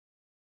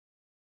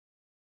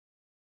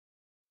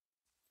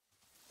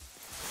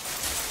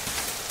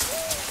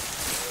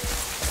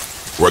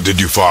What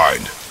did you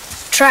find?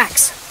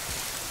 Tracks.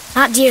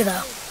 Not deer,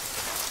 though.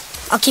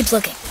 I'll keep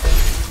looking.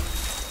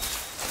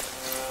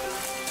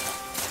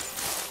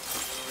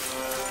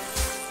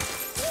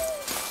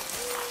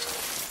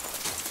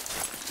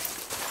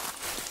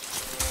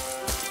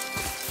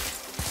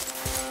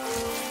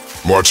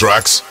 More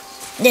tracks?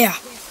 Yeah,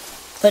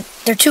 but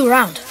they're too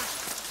round.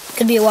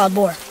 Could be a wild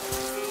boar.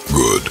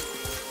 Good.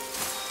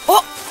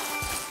 Oh!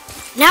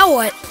 Now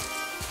what?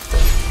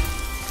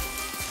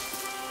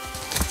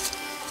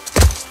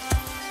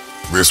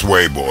 This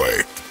way,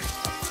 boy.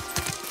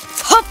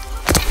 Hup!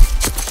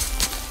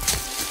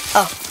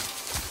 Oh.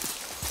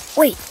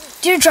 Wait,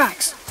 deer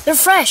tracks. They're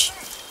fresh.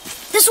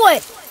 This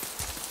way!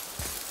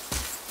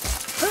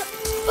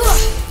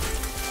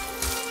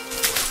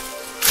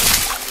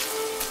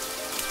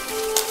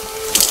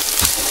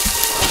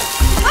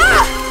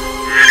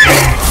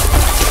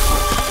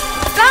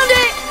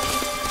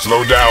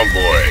 Slow down,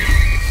 boy.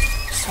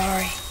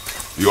 Sorry.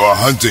 You are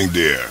hunting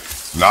deer,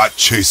 not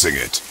chasing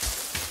it.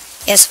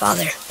 Yes,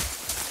 Father.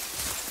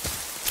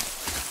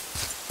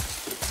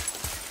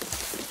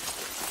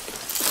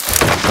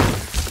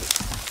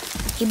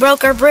 He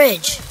broke our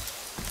bridge.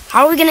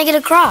 How are we gonna get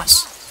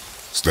across?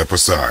 Step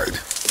aside.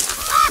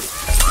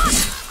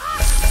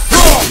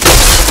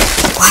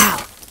 Wow.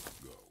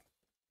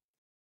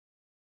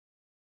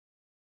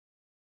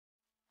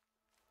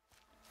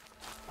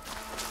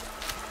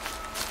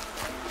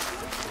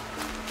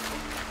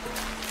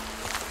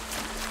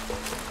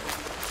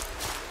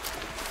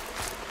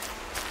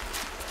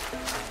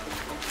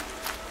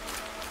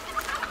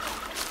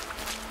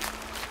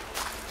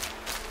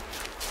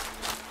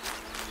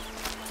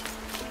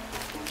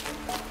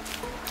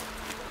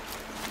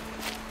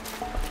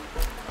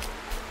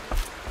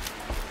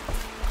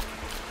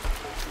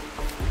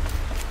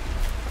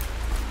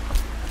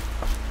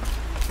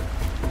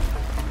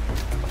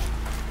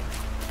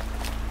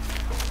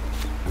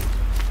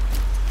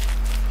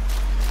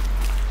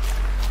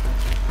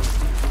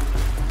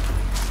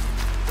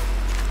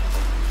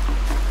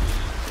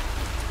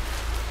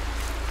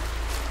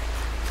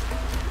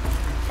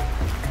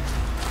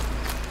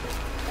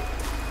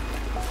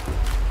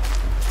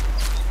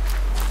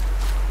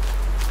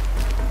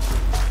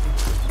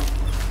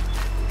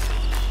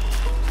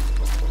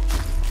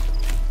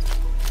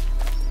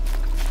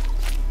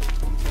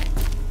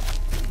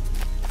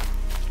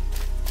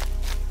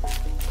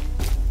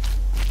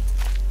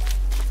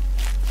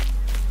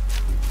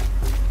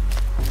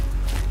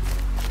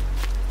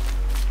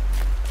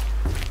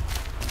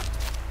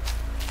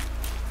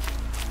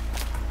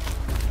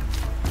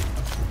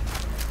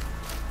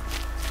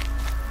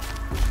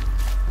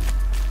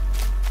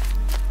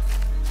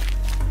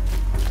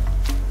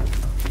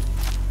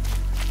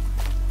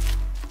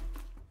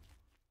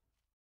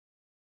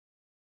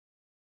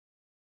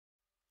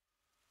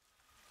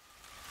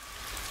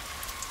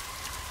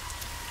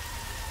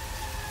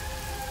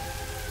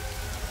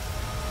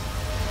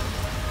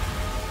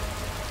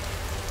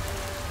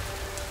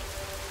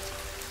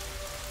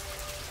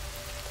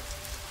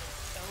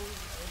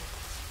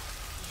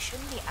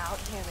 Shouldn't be out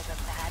here with a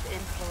bad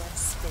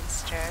influence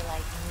spinster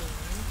like me.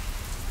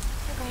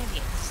 You're going to be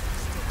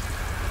exhausted.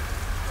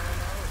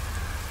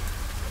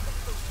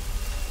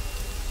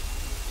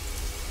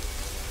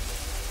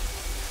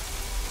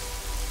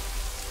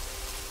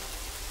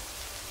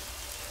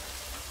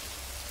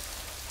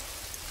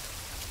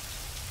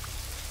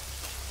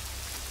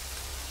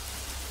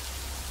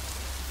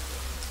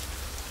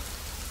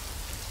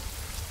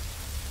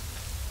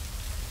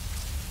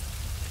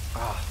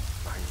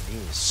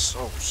 Is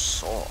so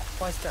sore.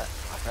 Why's that?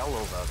 I fell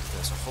over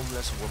because a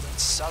homeless woman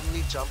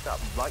suddenly jumped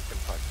up right in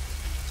front of me.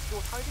 She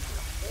was hiding in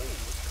a hole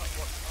with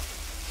cardboard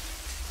covers.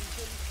 She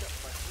didn't get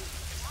my food.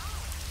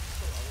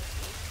 So I was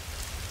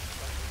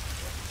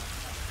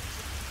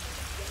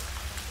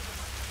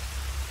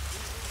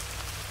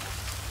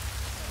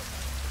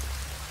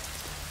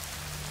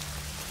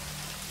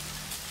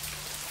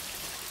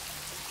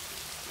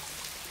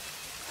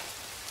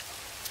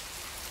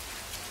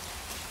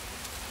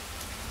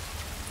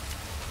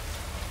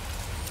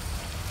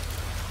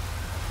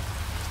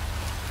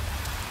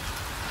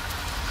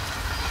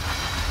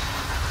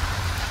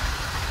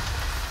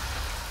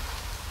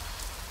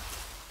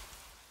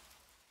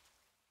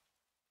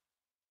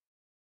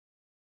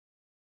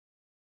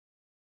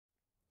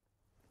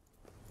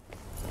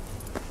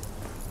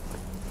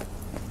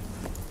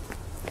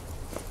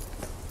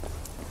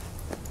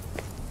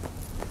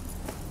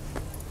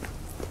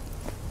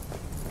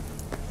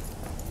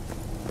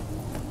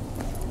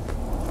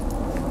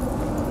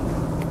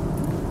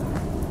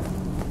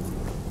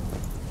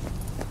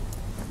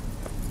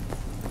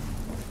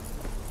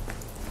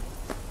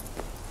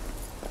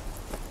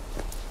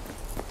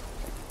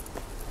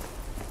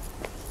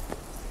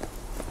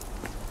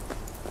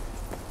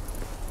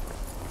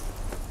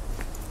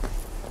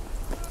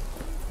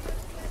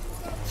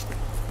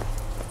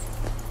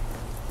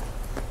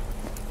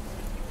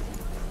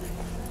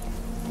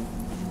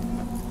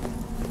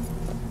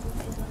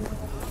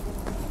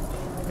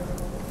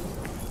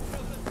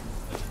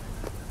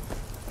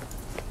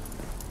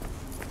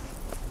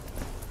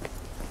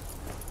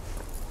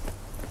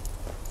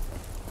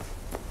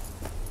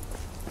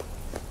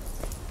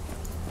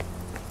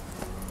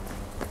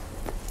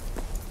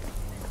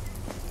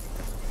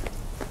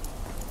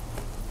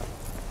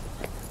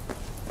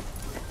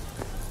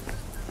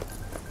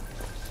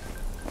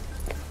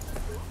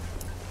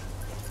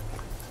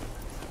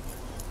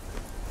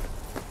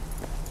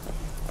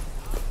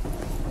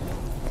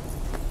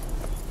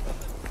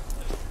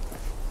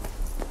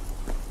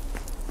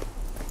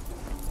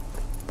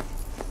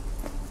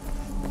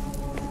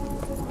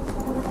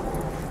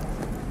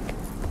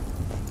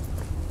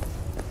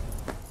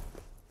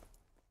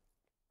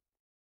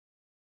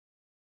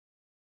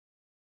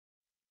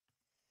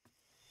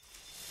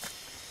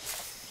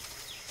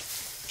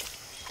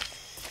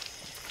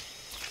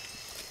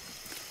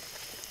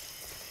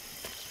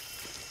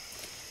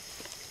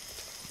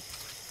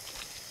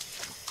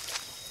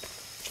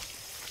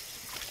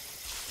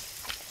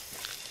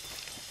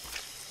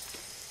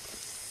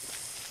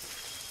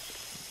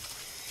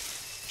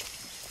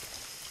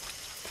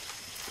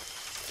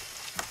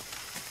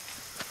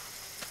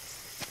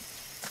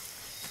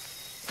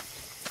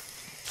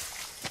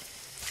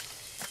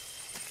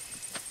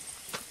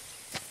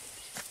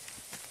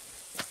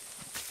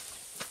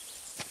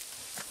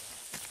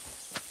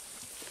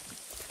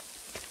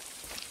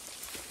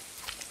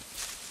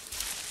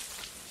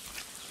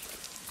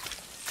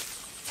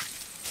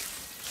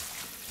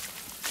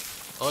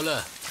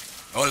Hola.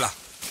 Hola.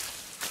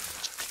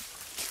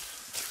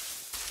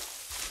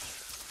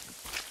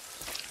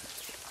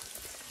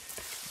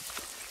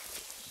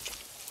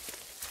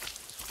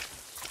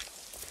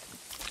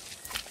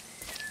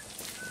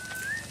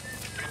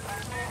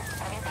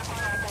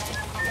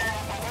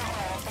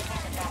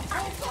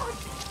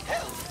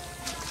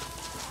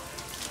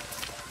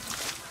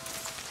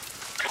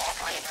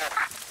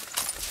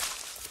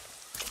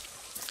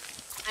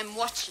 I'm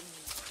watching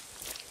you.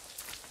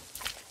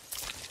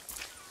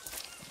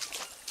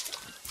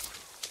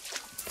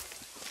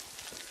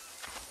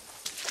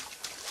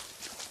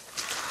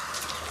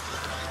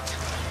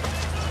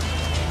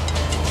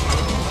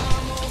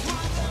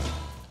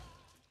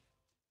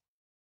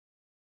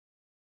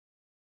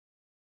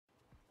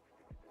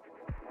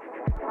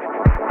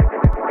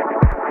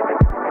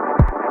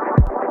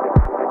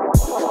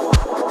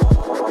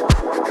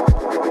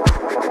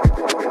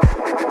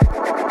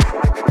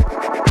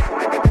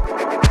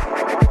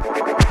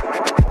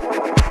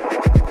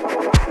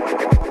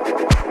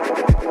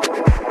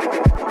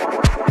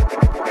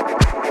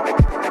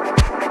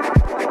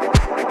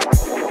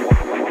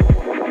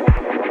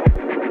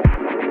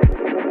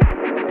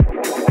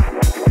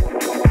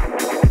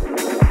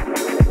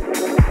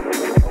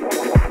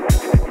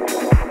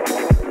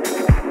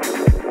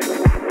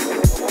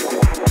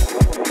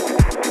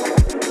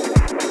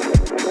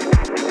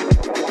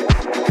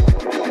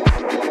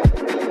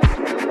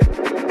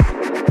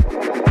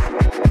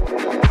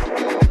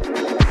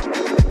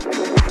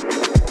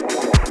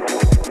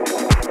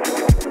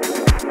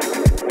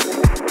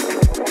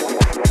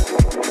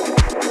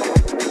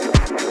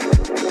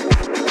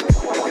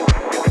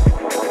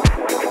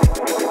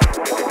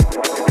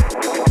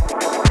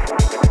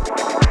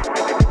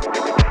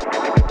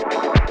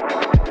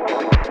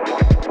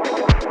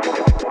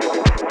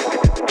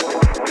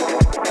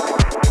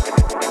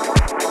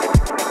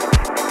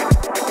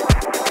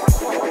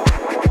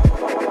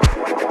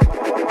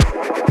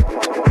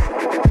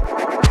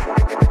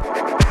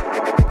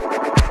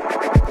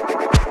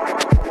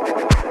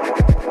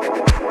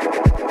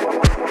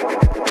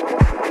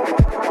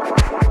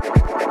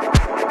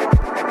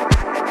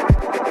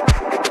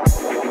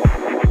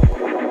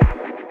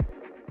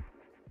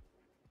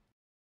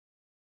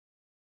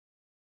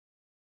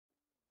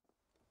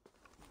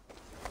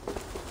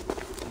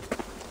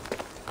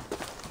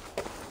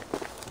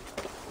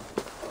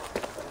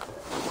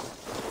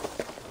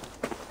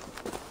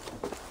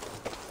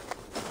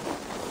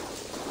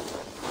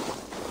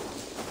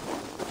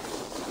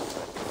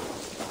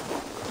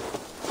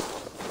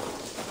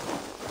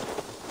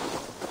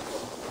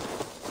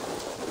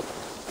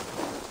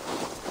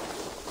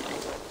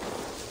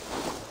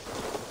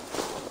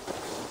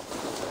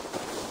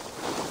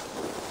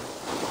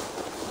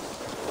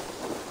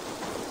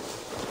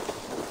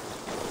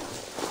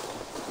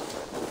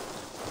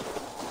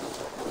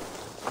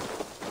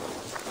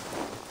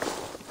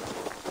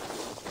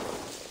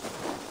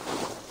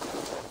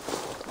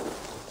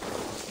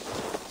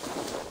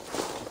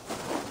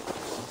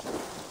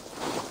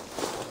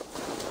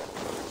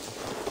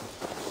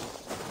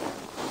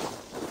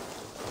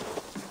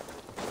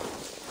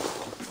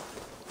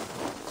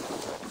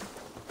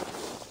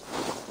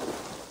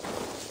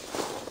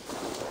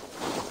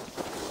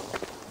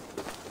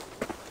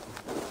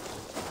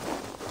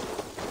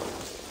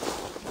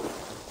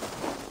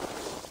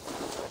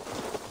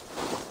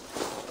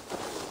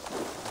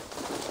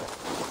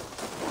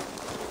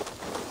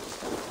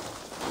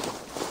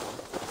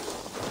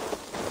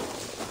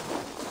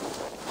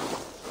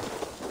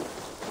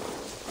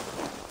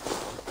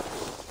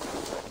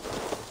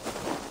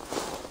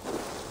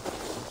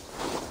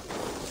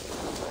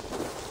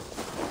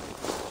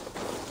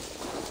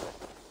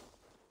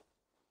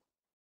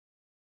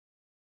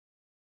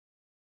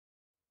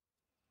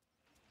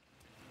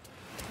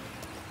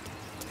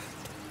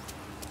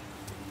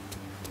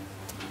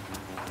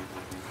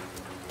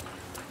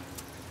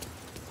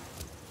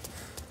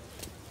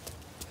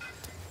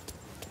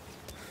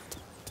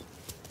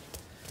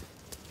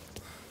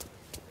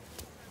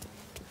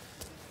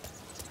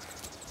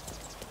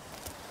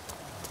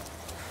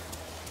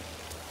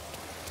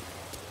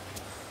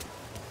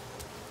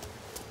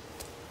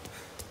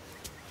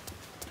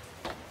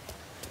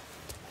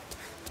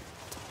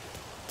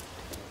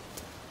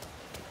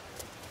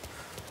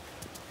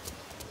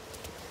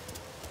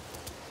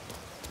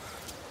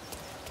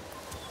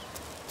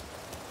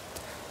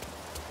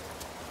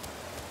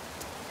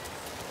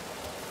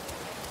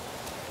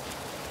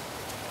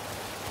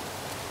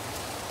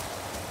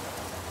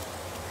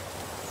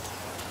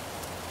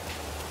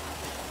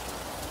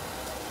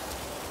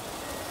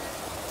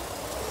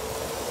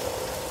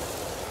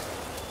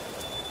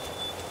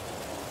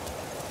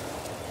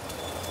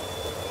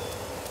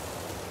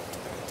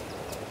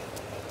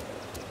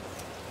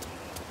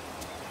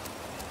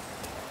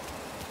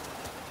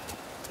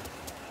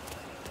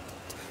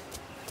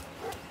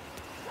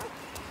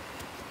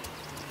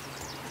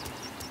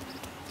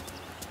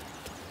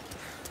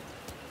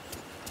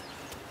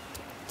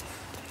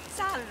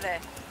 Salve.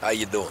 How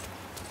you doing?